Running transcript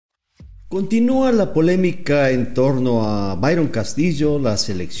Continúa la polémica en torno a Byron Castillo, la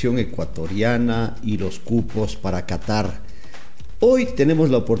selección ecuatoriana y los cupos para Qatar. Hoy tenemos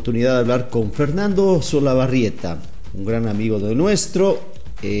la oportunidad de hablar con Fernando Solabarrieta, un gran amigo de nuestro,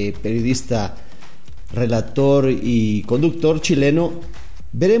 periodista, relator y conductor chileno.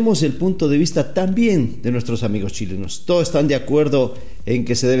 Veremos el punto de vista también de nuestros amigos chilenos. ¿Todos están de acuerdo en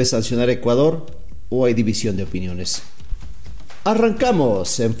que se debe sancionar a Ecuador o hay división de opiniones?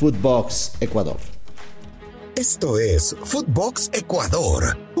 Arrancamos en Footbox Ecuador. Esto es Footbox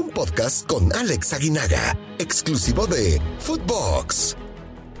Ecuador, un podcast con Alex Aguinaga, exclusivo de Footbox.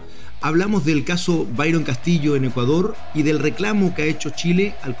 Hablamos del caso Byron Castillo en Ecuador y del reclamo que ha hecho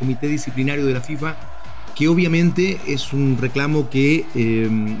Chile al Comité Disciplinario de la FIFA, que obviamente es un reclamo que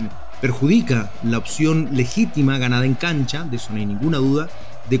perjudica la opción legítima ganada en cancha, de eso no hay ninguna duda,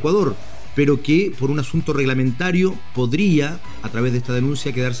 de Ecuador, pero que por un asunto reglamentario podría, a través de esta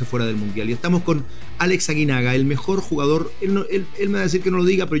denuncia, quedarse fuera del Mundial. Y estamos con Alex Aguinaga, el mejor jugador, él me va a decir que no lo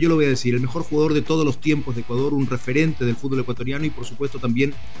diga, pero yo lo voy a decir, el mejor jugador de todos los tiempos de Ecuador, un referente del fútbol ecuatoriano y por supuesto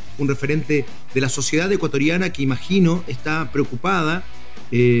también un referente de la sociedad ecuatoriana que imagino está preocupada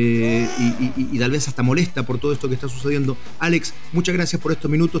y tal vez hasta molesta por todo esto que está sucediendo. Alex, muchas gracias por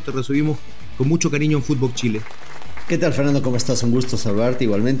estos minutos, te recibimos con mucho cariño en Footbox Chile. ¿Qué tal, Fernando? ¿Cómo estás? Un gusto saludarte.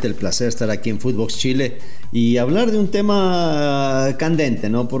 Igualmente, el placer estar aquí en Footbox Chile y hablar de un tema candente,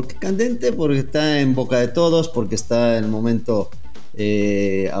 ¿no? Porque candente porque está en boca de todos, porque está en el momento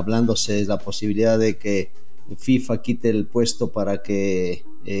hablándose de la posibilidad de que FIFA quite el puesto para que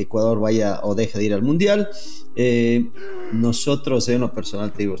Ecuador vaya o deje de ir al Mundial. Nosotros, en lo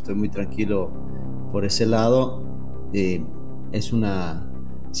personal, te digo, estoy muy tranquilo por ese lado. Es una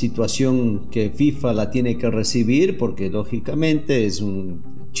situación que FIFA la tiene que recibir porque lógicamente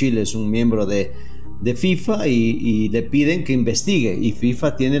Chile es un miembro de FIFA y le piden que investigue y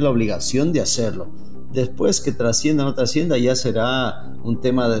FIFA tiene la obligación de hacerlo. Después que trascienda o no trascienda ya será un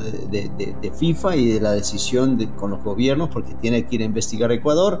tema de FIFA y de la decisión con los gobiernos, porque tiene que ir a investigar a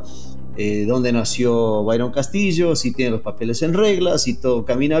Ecuador, dónde nació Byron Castillo, si tiene los papeles en regla, si todo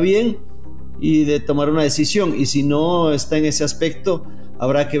camina bien, y de tomar una decisión. Y si no está en ese aspecto,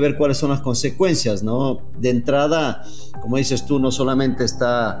 habrá que ver cuáles son las consecuencias, ¿no? De entrada, como dices tú, no solamente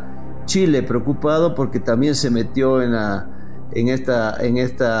está Chile preocupado porque también se metió en esta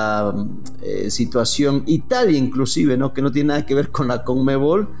situación Italia inclusive, ¿no? Que no tiene nada que ver con la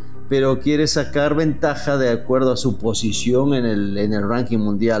Conmebol, pero quiere sacar ventaja de acuerdo a su posición en el ranking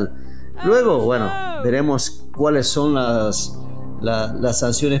mundial. Luego, bueno, veremos cuáles son las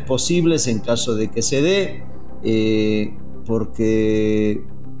sanciones posibles en caso de que se dé, porque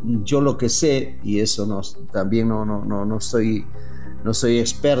yo lo que sé, y eso también no soy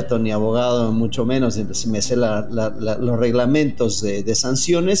experto ni abogado, mucho menos, me sé los reglamentos de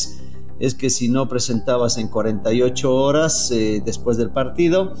sanciones, es que si no presentabas en 48 horas después del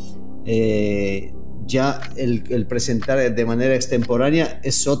partido, ya el presentar de manera extemporánea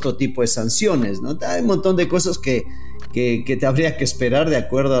es otro tipo de sanciones, ¿no? Hay un montón de cosas que te habría que esperar de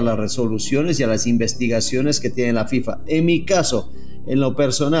acuerdo a las resoluciones y a las investigaciones que tiene la FIFA. En mi caso, en lo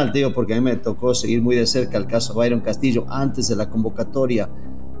personal, te digo, porque a mí me tocó seguir muy de cerca el caso Byron Castillo antes de la convocatoria,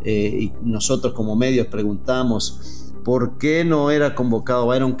 y nosotros como medios preguntamos por qué no era convocado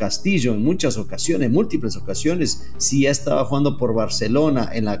Byron Castillo en múltiples ocasiones, si ya estaba jugando por Barcelona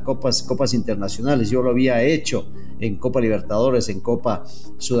en las copas internacionales. Yo lo había hecho en Copa Libertadores, en Copa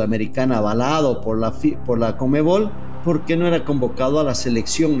Sudamericana, avalado por la Conmebol. ¿Por qué no era convocado a la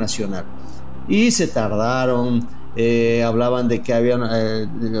selección nacional? Y se tardaron, hablaban de que había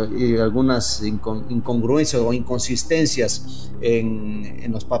algunas incongruencias o inconsistencias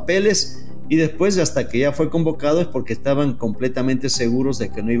en los papeles, y después, hasta que ya fue convocado, es porque estaban completamente seguros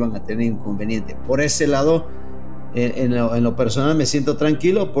de que no iban a tener inconveniente. Por ese lado, en lo personal me siento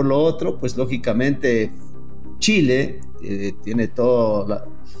tranquilo. Por lo otro, pues lógicamente Chile tiene todo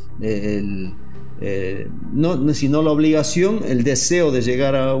sino la obligación, el deseo de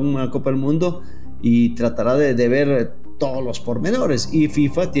llegar a una Copa del Mundo, y tratará de ver todos los pormenores, y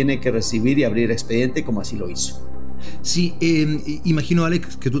FIFA tiene que recibir y abrir expediente como así lo hizo. Sí, imagino,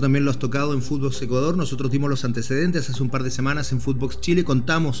 Alex, que tú también lo has tocado en Footbox Ecuador. Nosotros dimos los antecedentes hace un par de semanas en Footbox Chile,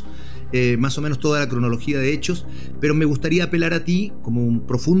 contamos más o menos toda la cronología de hechos, pero me gustaría apelar a ti, como un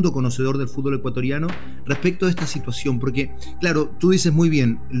profundo conocedor del fútbol ecuatoriano, respecto a esta situación, porque, claro, tú dices muy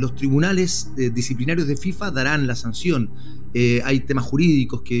bien, los tribunales disciplinarios de FIFA darán la sanción. Hay temas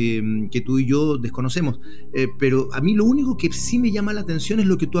jurídicos que tú y yo desconocemos, pero a mí lo único que sí me llama la atención es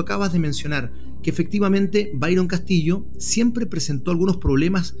lo que tú acabas de mencionar, que efectivamente Byron Castillo siempre presentó algunos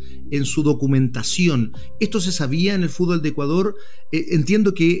problemas en su documentación. Esto se sabía en el fútbol de Ecuador.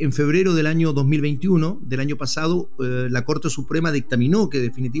 Entiendo que en febrero febrero del año 2021, del año pasado, la Corte Suprema dictaminó que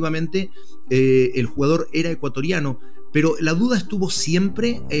definitivamente el jugador era ecuatoriano. Pero la duda estuvo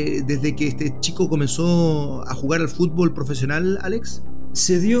siempre desde que este chico comenzó a jugar al fútbol profesional, Alex.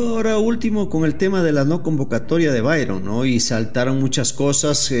 Se dio ahora último con el tema de la no convocatoria de Byron, ¿no? Y saltaron muchas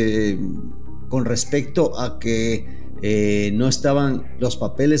cosas con respecto a que no estaban los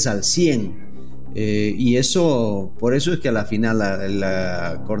papeles al 100. Y eso, por eso es que a la final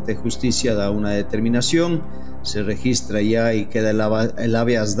la Corte de Justicia da una determinación, se registra ya y queda el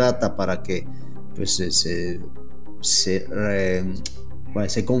habeas data para que pues se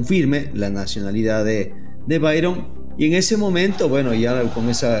confirme la nacionalidad de Byron. Y en ese momento, bueno, ya con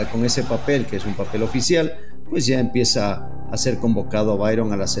ese papel, que es un papel oficial, pues ya empieza a ser convocado a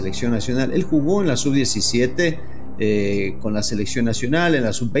Byron a la selección nacional. Él jugó en la sub-17 con la selección nacional, en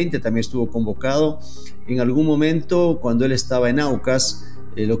la sub-20 también estuvo convocado. En algún momento, cuando él estaba en Aucas,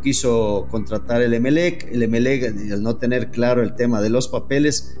 lo quiso contratar el Emelec. El Emelec, al no tener claro el tema de los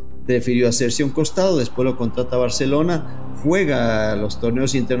papeles, prefirió hacerse a un costado. Después lo contrata a Barcelona, juega los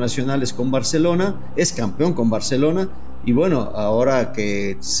torneos internacionales con Barcelona, es campeón con Barcelona. Y bueno, ahora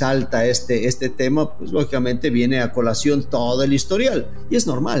que salta este tema, pues lógicamente viene a colación todo el historial, y es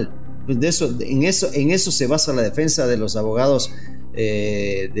normal. Pues en eso se basa la defensa de los abogados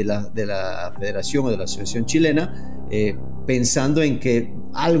de la Federación o de la Asociación Chilena, pensando en que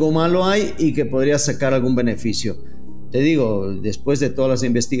algo malo hay y que podría sacar algún beneficio. Te digo, después de todas las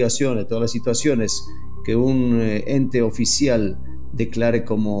investigaciones, todas las situaciones, que un ente oficial declare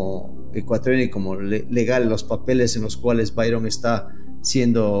como ecuatoriano y como legal los papeles en los cuales Byron está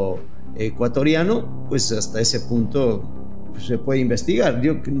siendo ecuatoriano, pues hasta ese punto pues, se puede investigar.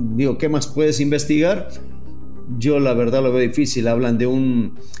 Yo digo, ¿qué más puedes investigar? Yo la verdad lo veo difícil. Hablan de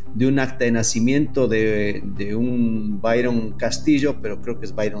un acta de nacimiento de un Byron Castillo, pero creo que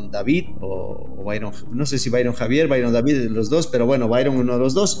es Byron David o Byron, no sé si Byron Javier, Byron David, los dos, pero bueno, Byron uno de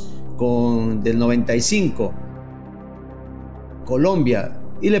los dos, del 95, Colombia.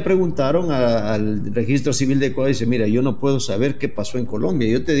 Y le preguntaron al registro civil de Ecuador y dice, mira, yo no puedo saber qué pasó en Colombia,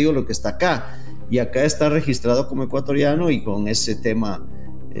 yo te digo lo que está acá. Y acá está registrado como ecuatoriano, y con ese tema,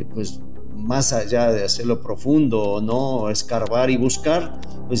 pues más allá de hacerlo profundo o no, escarbar y buscar,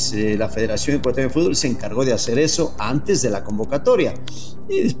 pues la Federación Ecuatoriana de Fútbol se encargó de hacer eso antes de la convocatoria.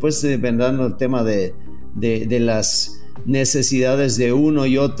 Y después vendrán el tema de las necesidades de uno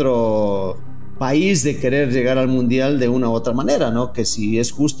y otro país de querer llegar al mundial de una u otra manera, ¿no? Que si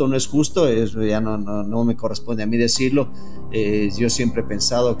es justo o no es justo, eso ya no me corresponde a mí decirlo. Yo siempre he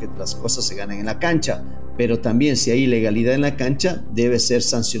pensado que las cosas se ganan en la cancha, pero también si hay ilegalidad en la cancha, debe ser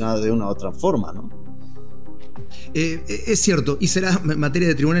sancionado de una u otra forma, ¿no? Es cierto, y será materia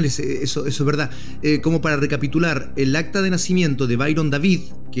de tribunales, eso es verdad. Como para recapitular, el acta de nacimiento de Byron David,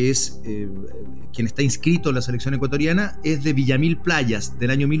 que es quien está inscrito en la selección ecuatoriana, es de Villamil Playas, del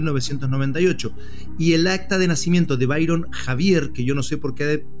año 1998. Y el acta de nacimiento de Byron Javier, que yo no sé por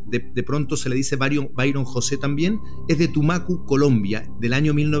qué de pronto se le dice Byron José también, es de Tumaco, Colombia, del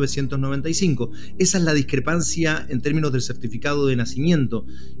año 1995. Esa es la discrepancia en términos del certificado de nacimiento.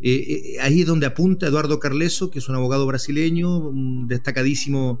 Ahí es donde apunta Eduardo Carleso, que es un abogado brasileño, un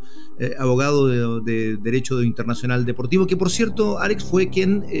destacadísimo abogado de Derecho Internacional Deportivo, que por cierto, Alex, fue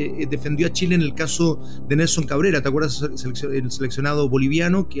quien defendió a Chile en el caso de Nelson Cabrera. ¿Te acuerdas? El seleccionado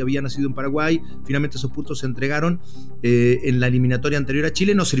boliviano que había nacido en Paraguay. Finalmente esos puntos se entregaron en la eliminatoria anterior a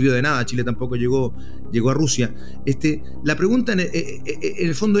Chile. No sirvió de nada, Chile tampoco llegó a Rusia. La pregunta en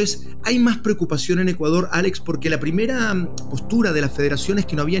el fondo es, ¿hay más preocupación en Ecuador, Alex? Porque la primera postura de la federación es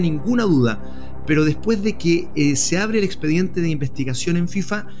que no había ninguna duda, pero después de que se abre el expediente de investigación en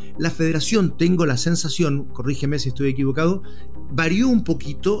FIFA, la federación, tengo la sensación, corrígeme si estoy equivocado, varió un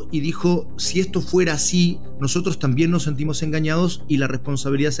poquito y dijo, si esto fuera así, nosotros también nos sentimos engañados y la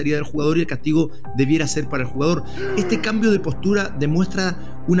responsabilidad sería del jugador y el castigo debiera ser para el jugador. ¿Este cambio de postura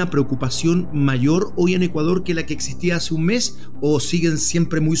demuestra una preocupación mayor hoy en Ecuador que la que existía hace un mes, o siguen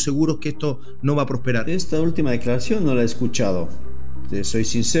siempre muy seguros que esto no va a prosperar? Esta última declaración no la he escuchado, te soy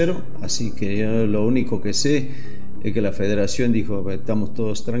sincero, así que yo lo único que sé es que la federación dijo, estamos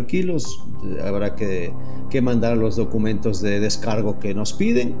todos tranquilos, habrá que mandar los documentos de descargo que nos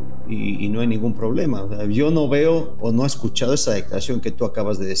piden y no hay ningún problema. Yo no veo o no he escuchado esa declaración que tú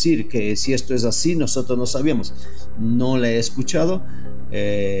acabas de decir, que si esto es así, nosotros no sabíamos. No la he escuchado,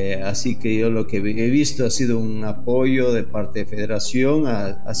 así que yo lo que he visto ha sido un apoyo de parte de federación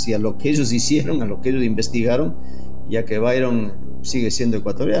hacia lo que ellos hicieron, a lo que ellos investigaron, ya que Byron sigue siendo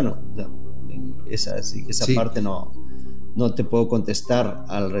ecuatoriano. O sea, esa sí. Parte no te puedo contestar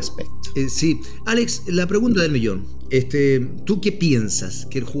al respecto. Sí, Alex, la pregunta del millón. ¿Tú qué piensas?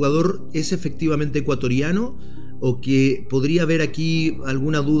 ¿Que el jugador es efectivamente ecuatoriano o que podría haber aquí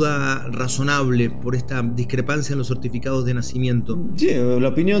alguna duda razonable por esta discrepancia en los certificados de nacimiento? Sí, la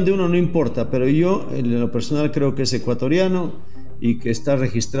opinión de uno no importa, pero yo en lo personal creo que es ecuatoriano y que está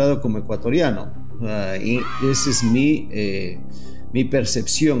registrado como ecuatoriano. Y esa es mi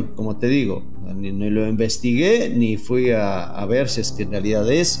percepción, como te digo. Ni lo investigué, ni fui a ver si es que en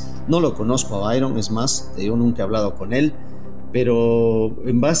realidad es. No lo conozco a Byron, es más, yo nunca he hablado con él. Pero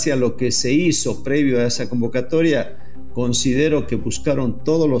en base a lo que se hizo previo a esa convocatoria, considero que buscaron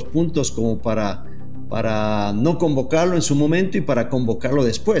todos los puntos como para no convocarlo en su momento y para convocarlo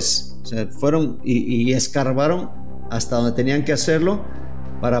después. O sea, fueron y escarbaron hasta donde tenían que hacerlo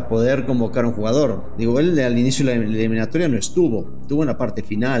para poder convocar a un jugador. Digo, él al inicio de la eliminatoria no estuvo en la parte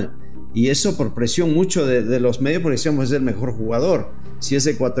final. Y eso por presión mucho de los medios, porque decíamos es el mejor jugador. Si es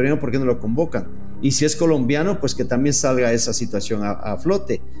ecuatoriano, ¿por qué no lo convocan? Y si es colombiano, pues que también salga esa situación a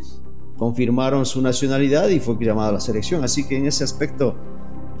flote. Confirmaron su nacionalidad y fue llamado a la selección. Así que en ese aspecto,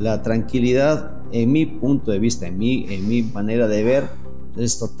 la tranquilidad, en mi punto de vista, en mi manera de ver,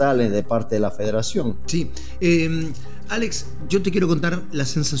 es total de parte de la federación. Sí. Alex, yo te quiero contar, la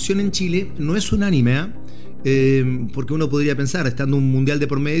sensación en Chile no es unánime, porque uno podría pensar, estando un mundial de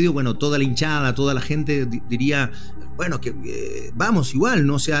por medio, bueno, toda la hinchada, toda la gente diría, bueno, que vamos igual,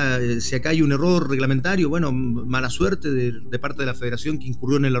 ¿no? O sea, si acá hay un error reglamentario, bueno, mala suerte de parte de la federación que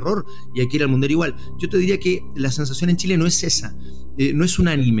incurrió en el error y hay que ir al mundial igual. Yo te diría que la sensación en Chile no es esa, no es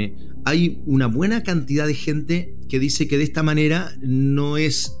unánime. Hay una buena cantidad de gente que dice que de esta manera no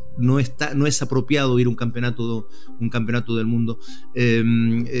es apropiado ir a un campeonato del mundo.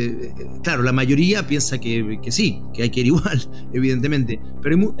 Claro, la mayoría piensa que sí, que hay que ir igual, evidentemente.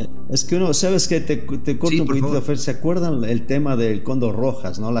 Pero es que uno, ¿sabes qué? Te corto sí, un poquito de Fer. ¿Se acuerdan el tema del Cóndor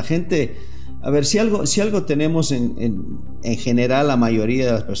Rojas, no? La gente, a ver, si algo tenemos en general la mayoría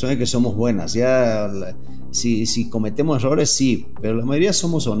de las personas que somos buenas, ya si cometemos errores, sí, pero la mayoría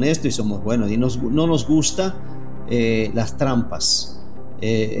somos honestos y somos buenos y no nos gusta las trampas.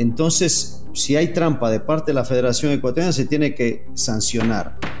 Entonces, si hay trampa de parte de la Federación Ecuatoriana, se tiene que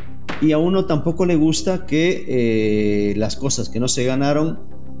sancionar. Y a uno tampoco le gusta que las cosas que no se ganaron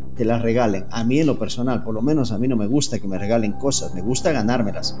te las regalen. A mí en lo personal, por lo menos a mí no me gusta que me regalen cosas, me gusta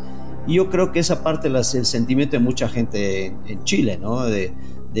ganármelas. Y yo creo que esa parte es el sentimiento de mucha gente en Chile, ¿no? De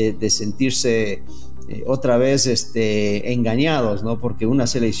sentirse otra vez engañados, ¿no? Porque una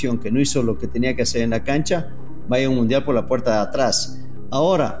selección que no hizo lo que tenía que hacer en la cancha vaya a un mundial por la puerta de atrás.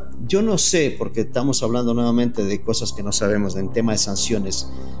 Ahora, yo no sé, porque estamos hablando nuevamente de cosas que no sabemos en tema de sanciones,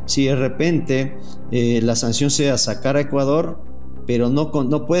 si de repente la sanción sea sacar a Ecuador, pero no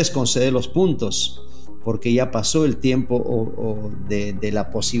puedes conceder los puntos, porque ya pasó el tiempo de la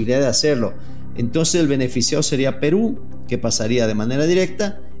posibilidad de hacerlo. Entonces el beneficiado sería Perú, que pasaría de manera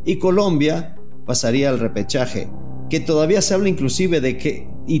directa, y Colombia pasaría al repechaje, que todavía se habla inclusive de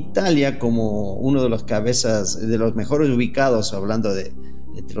que Italia, como uno de los cabezas, de los mejores ubicados, hablando de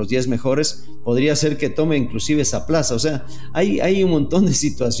los 10 mejores, podría ser que tome inclusive esa plaza. O sea, hay un montón de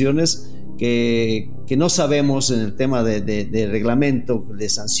situaciones que no sabemos en el tema de reglamento, de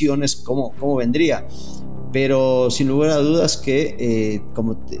sanciones, cómo vendría. Pero sin lugar a dudas que,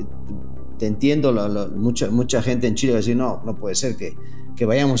 como te entiendo, mucha gente en Chile va a decir, no puede ser que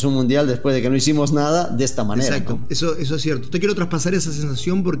vayamos a un mundial después de que no hicimos nada de esta manera. Exacto, ¿no? Eso es cierto. Te quiero traspasar esa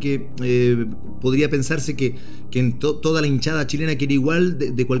sensación porque podría pensarse que en toda la hinchada chilena quiere igual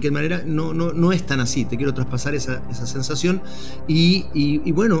de cualquier manera. No es tan así. Te quiero traspasar esa sensación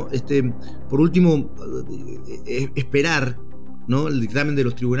y bueno, por último, esperar, ¿no?, el dictamen de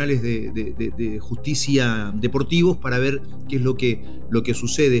los tribunales de justicia deportivos para ver qué es lo que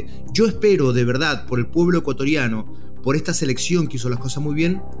sucede. Yo espero de verdad, por el pueblo ecuatoriano, por esta selección que hizo las cosas muy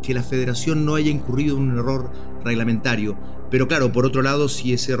bien, que la federación no haya incurrido en un error reglamentario. Pero claro, por otro lado,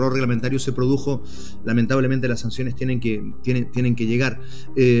 si ese error reglamentario se produjo, lamentablemente las sanciones tienen que llegar.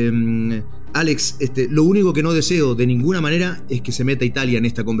 Alex, lo único que no deseo de ninguna manera es que se meta Italia en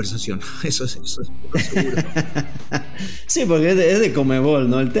esta conversación. Eso es seguro. Sí, porque es de Conmebol,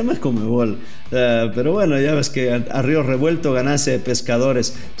 ¿no? El tema es Conmebol. Pero bueno, ya ves que a río revuelto ganancia de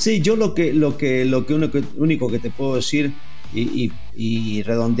pescadores. Sí, yo lo único que te puedo decir, y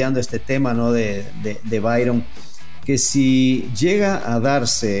redondeando este tema, ¿no?, de Byron, que si llega a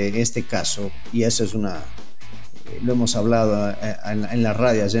darse este caso, y eso es lo hemos hablado en las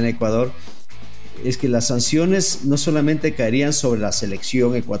radios en Ecuador, es que las sanciones no solamente caerían sobre la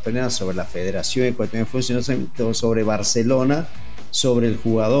selección ecuatoriana, sobre la Federación Ecuatoriana de Fútbol, sino sobre Barcelona sobre el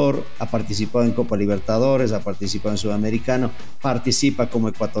jugador, ha participado en Copa Libertadores, ha participado en Sudamericano, participa como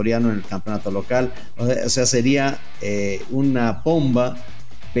ecuatoriano en el campeonato local, o sea, sería una bomba,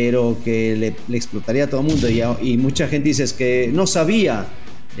 pero que le explotaría a todo el mundo, y mucha gente dice es que no sabía.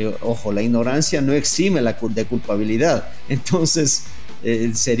 Ojo, la ignorancia no exime de culpabilidad, entonces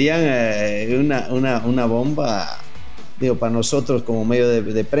serían una bomba, digo, para nosotros como medio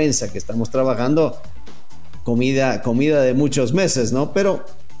de prensa que estamos trabajando, comida de muchos meses, ¿no? Pero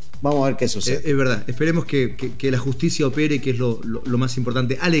vamos a ver qué sucede. Es verdad, esperemos que la justicia opere, que es lo más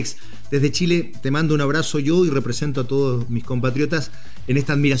importante. Alex, desde Chile te mando un abrazo yo y represento a todos mis compatriotas en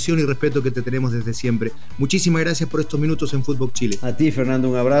esta admiración y respeto que te tenemos desde siempre. Muchísimas gracias por estos minutos en Fútbol Chile. A ti, Fernando,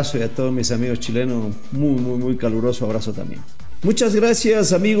 un abrazo, y a todos mis amigos chilenos, muy caluroso abrazo también. Muchas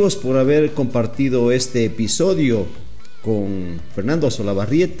gracias, amigos, por haber compartido este episodio con Fernando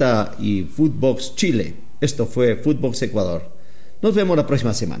Solabarrieta y Footbox Chile. Esto fue Footbox Ecuador. Nos vemos la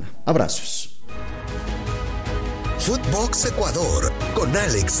próxima semana. Abrazos. Footbox Ecuador con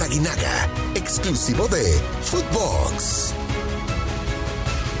Alex Aguinaga, exclusivo de Footbox.